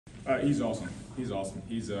He's awesome. He's awesome.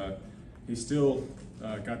 He's still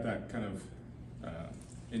got that kind of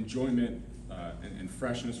enjoyment and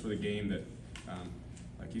freshness for the game that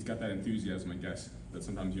like he's got that enthusiasm, I guess, that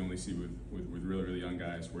sometimes you only see with really young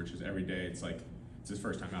guys, where it's just every day it's like it's his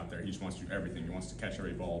first time out there. He just wants to do everything. He wants to catch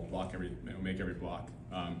every ball, block every, make every block.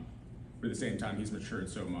 But at the same time, he's matured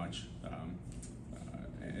so much.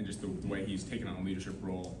 And just the way he's taken on a leadership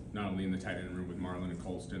role, not only in the tight end room with Marlon and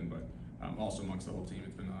Colston, but also amongst the whole team.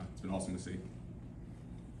 It's been awesome to see.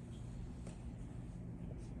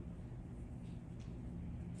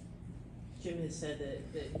 Jim has said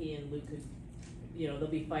that he and Luke could, they'll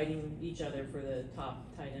be fighting each other for the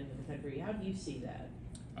top tight end in the country. How do you see that?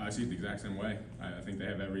 I see it the exact same way. I think they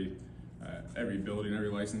have every ability and every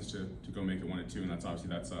license to go make it 1-2, and that's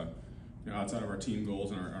outside of our team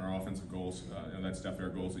goals and our offensive goals. That's definitely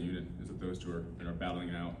our goals as a unit, is that those two are battling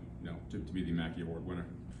it out, to be the Mackey Award winner.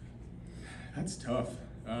 That's tough.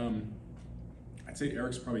 I'd say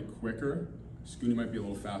Eric's probably quicker. Scooney might be a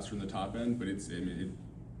little faster in the top end, but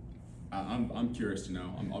I'm curious to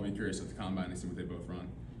know. I'll be curious at the combine to see what they both run.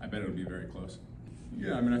 I bet it'll be very close.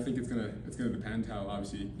 Yeah, I think it's gonna depend how,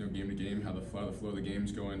 obviously, game to game, how the flow of the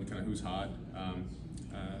game's going, kind of who's hot.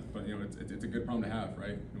 But it's a good problem to have,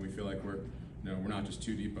 right? And we feel like we're not just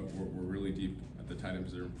too deep, but we're really deep at the tight end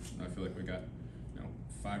position. And I feel like we got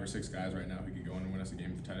 5 or 6 guys right now who could go in and win us a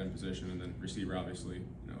game at the tight end position, and then receiver, obviously,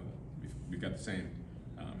 we've got the same.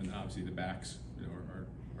 And then obviously the backs,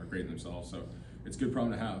 are great in themselves. So it's a good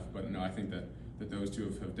problem to have. But I think that those two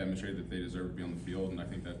have demonstrated that they deserve to be on the field, and I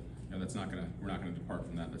think that we're not gonna depart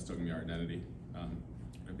from that. That's still gonna be our identity.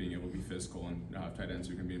 Being able to be physical and have tight ends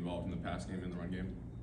who can be involved in the pass game and the run game.